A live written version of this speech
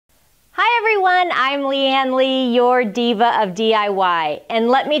everyone, I'm Leanne Lee, your diva of DIY. And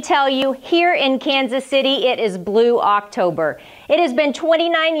let me tell you, here in Kansas City, it is Blue October. It has been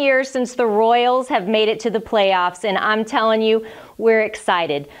 29 years since the Royals have made it to the playoffs, and I'm telling you, we're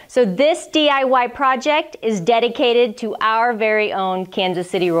excited. So this DIY project is dedicated to our very own Kansas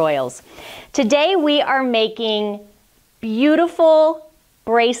City Royals. Today we are making beautiful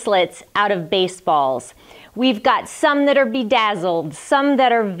bracelets out of baseballs. We've got some that are bedazzled, some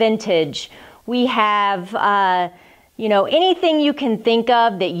that are vintage. We have, anything you can think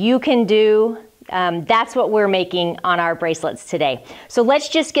of that you can do. That's what we're making on our bracelets today. So let's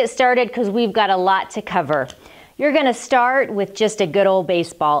just get started because we've got a lot to cover. You're gonna start with just a good old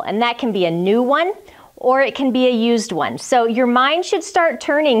baseball, and that can be a new one or it can be a used one. So your mind should start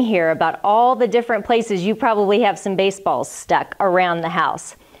turning here about all the different places you probably have some baseballs stuck around the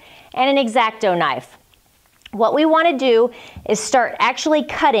house. And an X-Acto knife. What we want to do is start actually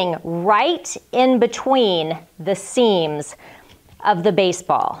cutting right in between the seams of the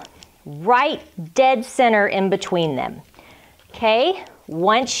baseball, right dead center in between them. Okay,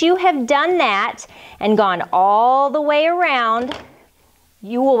 once you have done that and gone all the way around,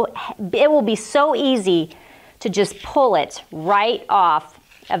 it will be so easy to just pull it right off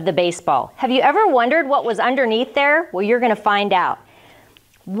of the baseball. Have you ever wondered what was underneath there? Well, you're going to find out.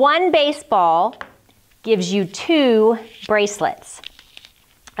 One baseball gives you 2 bracelets.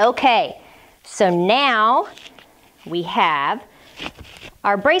 Okay, so now we have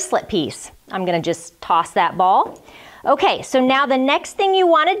our bracelet piece. I'm gonna just toss that ball. Okay, so now the next thing you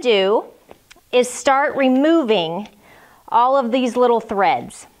wanna do is start removing all of these little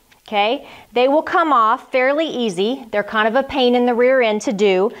threads, okay? They will come off fairly easy. They're kind of a pain in the rear end to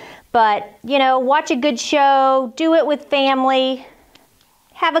do, but watch a good show, do it with family,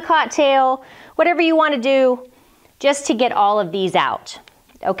 have a cocktail, whatever you want to do just to get all of these out,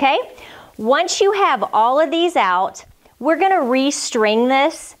 okay? Once you have all of these out, we're going to restring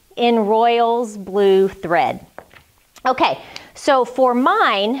this in Royals blue thread. Okay, so for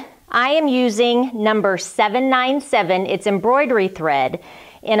mine, I am using number 797. It's embroidery thread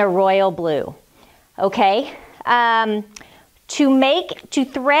in a royal blue, okay? To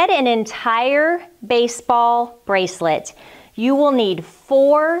thread an entire baseball bracelet, you will need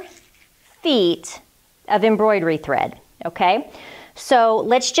 4 feet of embroidery thread, okay? So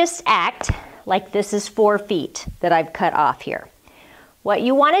let's just act like this is 4 feet that I've cut off here. What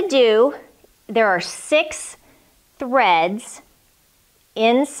you want to do, there are 6 threads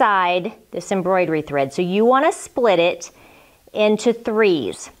inside this embroidery thread. So you want to split it into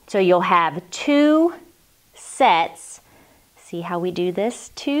 3s. So you'll have 2 sets. See how we do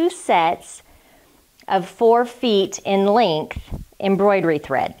this? 2 sets of 4 feet in length embroidery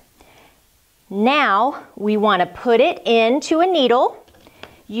thread. Now we want to put it into a needle.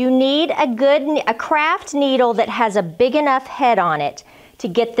 You need a craft needle that has a big enough head on it to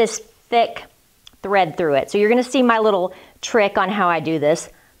get this thick thread through it. So you're going to see my little trick on how I do this.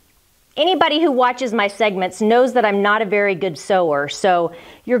 Anybody who watches my segments knows that I'm not a very good sewer, so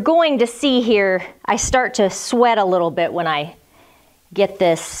you're going to see here I start to sweat a little bit when I get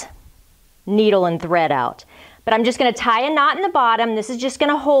this needle and thread out. But I'm just going to tie a knot in the bottom. This is just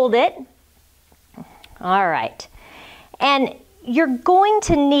going to hold it. All right. And you're going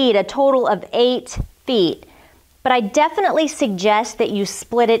to need a total of 8 feet, but I definitely suggest that you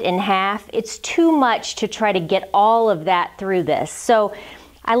split it in half. It's too much to try to get all of that through this. So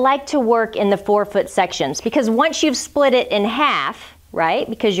I like to work in the 4-foot sections because once you've split it in half, right,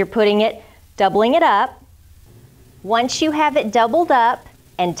 because you're doubling it up, once you have it doubled up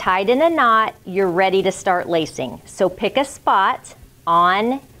and tied in a knot, you're ready to start lacing. So pick a spot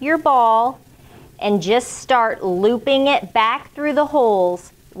on your ball and just start looping it back through the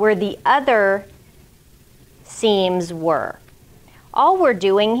holes where the other seams were. All we're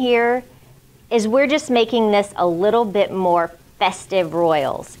doing here is we're just making this a little bit more festive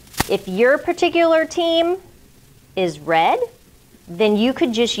Royals. If your particular team is red, then you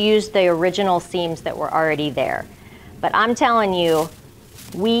could just use the original seams that were already there. But I'm telling you,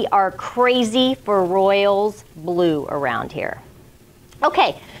 we are crazy for Royals blue around here.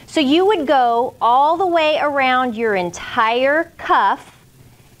 Okay, so you would go all the way around your entire cuff,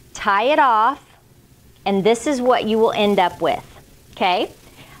 tie it off, and this is what you will end up with, okay?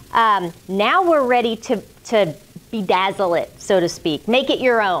 Now we're ready to bedazzle it, so to speak. Make it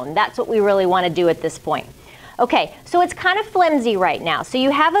your own. That's what we really want to do at this point. Okay, so it's kind of flimsy right now, so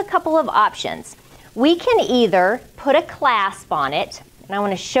you have a couple of options. We can either put a clasp on it, and I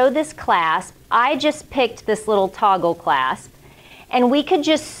want to show this clasp. I just picked this little toggle clasp, and we could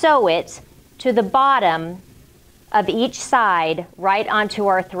just sew it to the bottom of each side right onto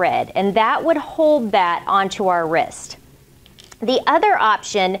our thread, and that would hold that onto our wrist. The other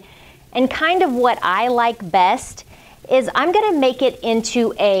option, and kind of what I like best, is I'm gonna make it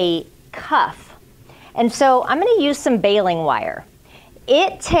into a cuff. And so I'm gonna use some baling wire.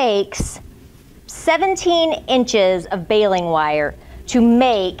 It takes 17 inches of baling wire to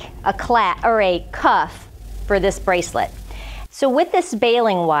make a cuff for this bracelet. So with this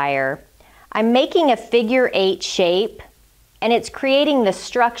baling wire, I'm making a figure 8 shape, and it's creating the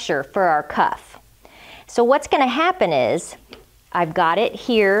structure for our cuff. So what's gonna happen is, I've got it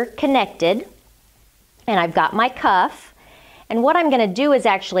here connected, and I've got my cuff, and what I'm gonna do is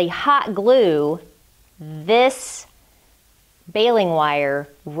actually hot glue this baling wire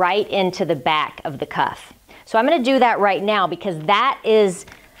right into the back of the cuff. So I'm gonna do that right now because that is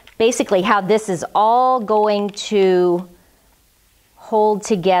basically how this is all going to hold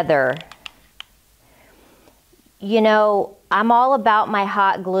together. You know, I'm all about my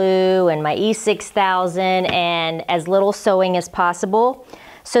hot glue and my E6000 and as little sewing as possible.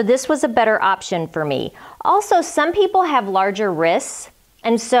 So this was a better option for me. Also, some people have larger wrists,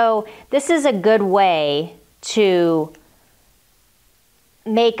 and so this is a good way to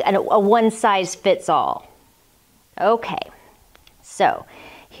make a one size fits all. Okay, so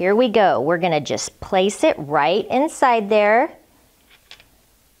here we go. We're gonna just place it right inside there.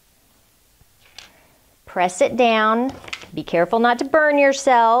 Press it down. Be careful not to burn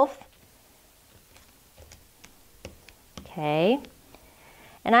yourself. Okay.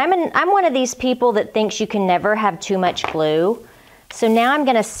 And I'm one of these people that thinks you can never have too much glue. So now I'm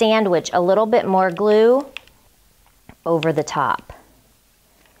gonna sandwich a little bit more glue over the top.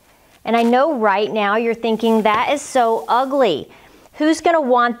 And I know right now you're thinking, that is so ugly. Who's gonna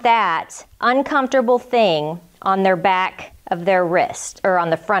want that uncomfortable thing on their back of their wrist, or on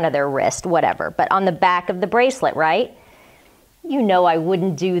the front of their wrist, whatever, but on the back of the bracelet, right? You know I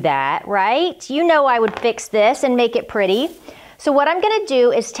wouldn't do that, right? You know I would fix this and make it pretty. So what I'm gonna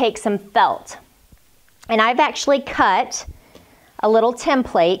do is take some felt, and I've actually cut a little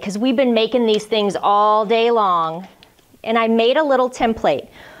template, because we've been making these things all day long, and I made a little template.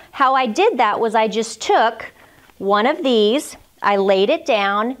 How I did that was I just took one of these, I laid it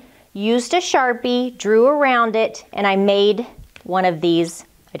down, used a Sharpie, drew around it, and I made one of these.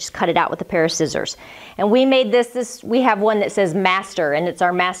 I just cut it out with a pair of scissors. And we made we have one that says master, and it's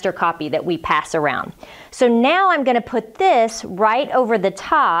our master copy that we pass around. So now I'm gonna put this right over the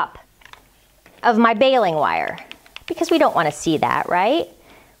top of my baling wire, because we don't wanna see that, right?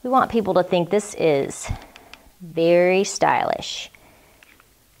 We want people to think this is very stylish.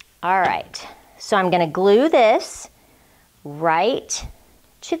 All right, so I'm gonna glue this right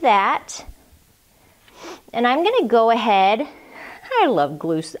to that, and I'm gonna go ahead. I love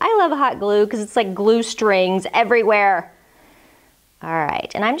glue. I love hot glue because it's like glue strings everywhere. All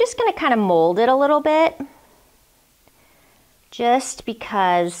right, and I'm just gonna kind of mold it a little bit, just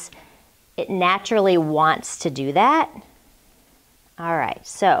because it naturally wants to do that. All right,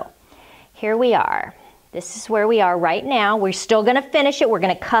 so here we are. This is where we are right now. We're still gonna finish it. We're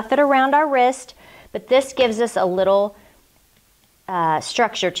gonna cuff it around our wrist, but this gives us a little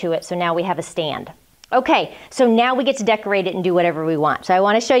structure to it, so now we have a stand. Okay, so now we get to decorate it and do whatever we want. So I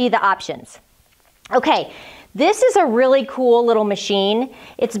want to show you the options. Okay, this is a really cool little machine.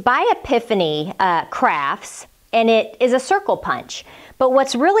 It's by Epiphany Crafts, and it is a circle punch. But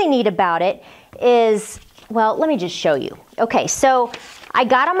what's really neat about it is, well, let me just show you. Okay, so I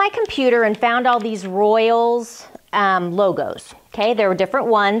got on my computer and found all these Royals logos. Okay, there were different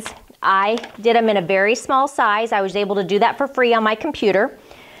ones. I did them in a very small size. I was able to do that for free on my computer.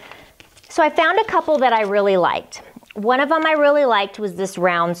 So I found a couple that I really liked. One of them I really liked was this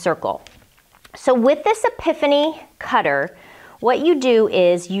round circle. So with this Epiphany cutter, what you do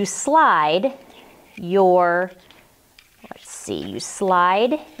is you slide your, you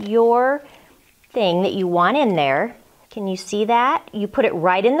slide your thing that you want in there. Can you see that? You put it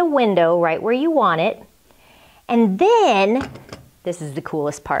right in the window, right where you want it. And then, this is the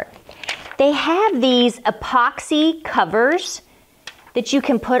coolest part. They have these epoxy covers that you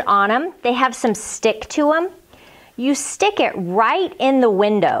can put on them. They have some stick to them. You stick it right in the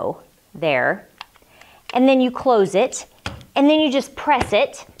window there, and then you close it, and then you just press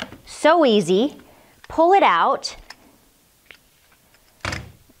it. So easy. Pull it out,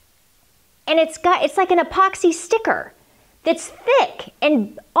 and it's like an epoxy sticker that's thick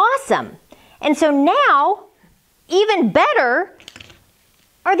and awesome. And so now, even better,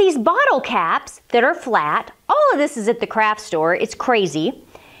 are these bottle caps that are flat. All of this is at the craft store. It's crazy.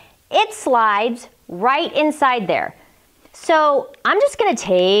 It slides right inside there. So I'm just gonna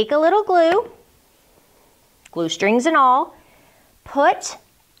take a little glue, glue strings and all. Put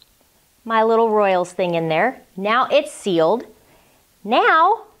my little Royals thing in there. Now it's sealed.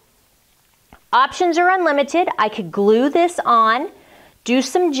 Now, options are unlimited. I could glue this on, do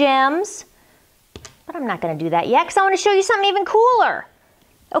some gems, but I'm not gonna do that yet because I wanna show you something even cooler.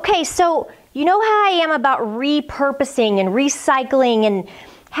 Okay, so you know how I am about repurposing and recycling and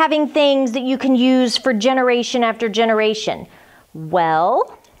having things that you can use for generation after generation.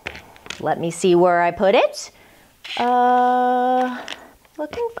 Well, let me see where I put it. Oh,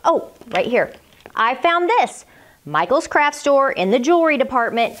 right here. I found this. Michael's Craft Store in the jewelry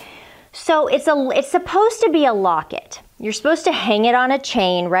department. So it's supposed to be a locket. You're supposed to hang it on a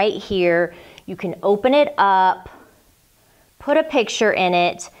chain right here. You can open it up, put a picture in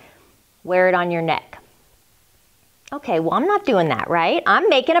it, wear it on your neck. Okay, well, I'm not doing that, right? I'm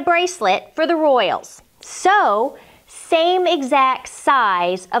making a bracelet for the Royals. So, same exact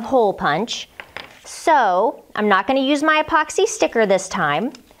size of hole punch. So, I'm not going to use my epoxy sticker this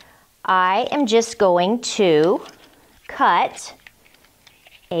time. I am just going to cut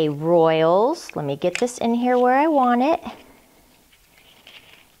a Royals. Let me get this in here where I want it.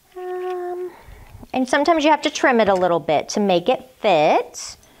 And sometimes you have to trim it a little bit to make it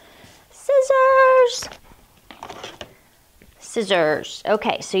fit. Scissors. Scissors.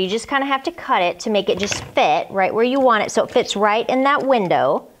 Okay, so you just kind of have to cut it to make it just fit right where you want it so it fits right in that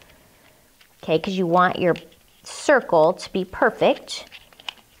window. Okay, because you want your circle to be perfect.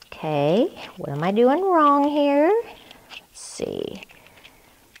 Okay, what am I doing wrong here? Let's see.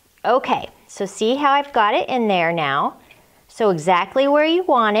 Okay, so see how I've got it in there now. So exactly where you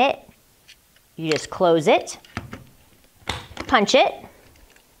want it, you just close it, punch it.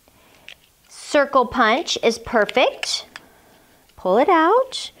 Circle punch is perfect. Pull it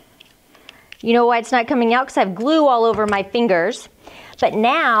out. You know why it's not coming out? Because I have glue all over my fingers. But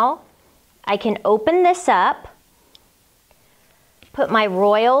now I can open this up, put my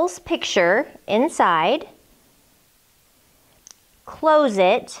Royals picture inside, close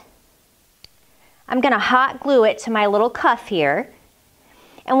it. I'm gonna hot glue it to my little cuff here.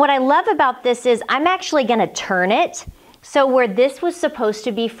 And what I love about this is I'm actually gonna turn it. So where this was supposed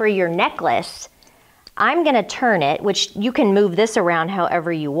to be for your necklace, I'm gonna turn it, which you can move this around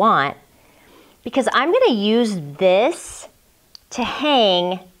however you want, because I'm gonna use this to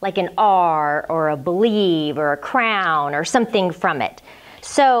hang like an R or a believe or a crown or something from it.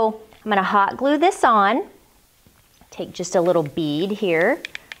 So I'm gonna hot glue this on, take just a little bead here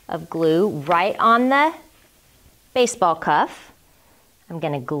of glue right on the baseball cuff. I'm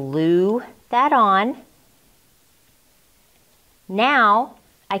gonna glue that on. Now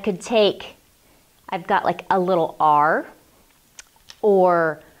I could take, I've got like a little R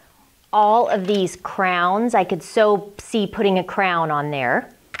or all of these crowns. I could so see putting a crown on there.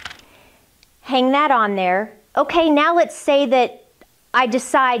 Hang that on there. Okay, now let's say that I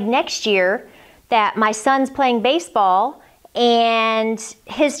decide next year that my son's playing baseball and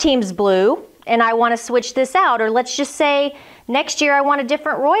his team's blue and I want to switch this out. Or let's just say next year I want a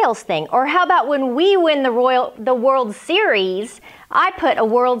different Royals thing. Or how about when we win the World Series, I put a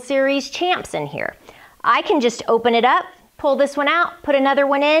World Series champs in here. I can just open it up, pull this one out, put another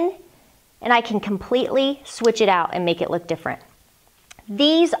one in, and I can completely switch it out and make it look different.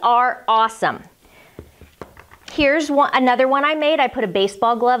 These are awesome. Here's another one I made. I put a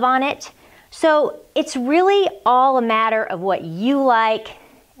baseball glove on it. So it's really all a matter of what you like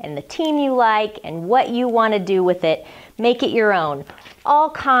and the team you like and what you want to do with it. Make it your own. All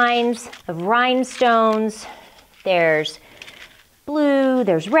kinds of rhinestones. There's blue,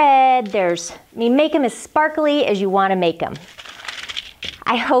 there's red, make them as sparkly as you want to make them.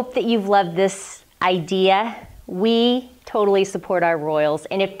 I hope that you've loved this idea. We totally support our Royals,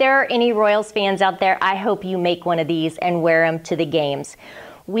 and if there are any Royals fans out there, I hope you make one of these and wear them to the games.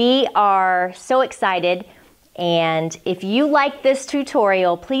 We are so excited, and if you like this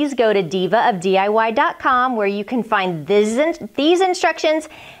tutorial, please go to divaofdiy.com where you can find these instructions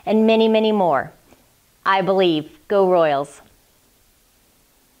and many, many more. I believe. Go Royals!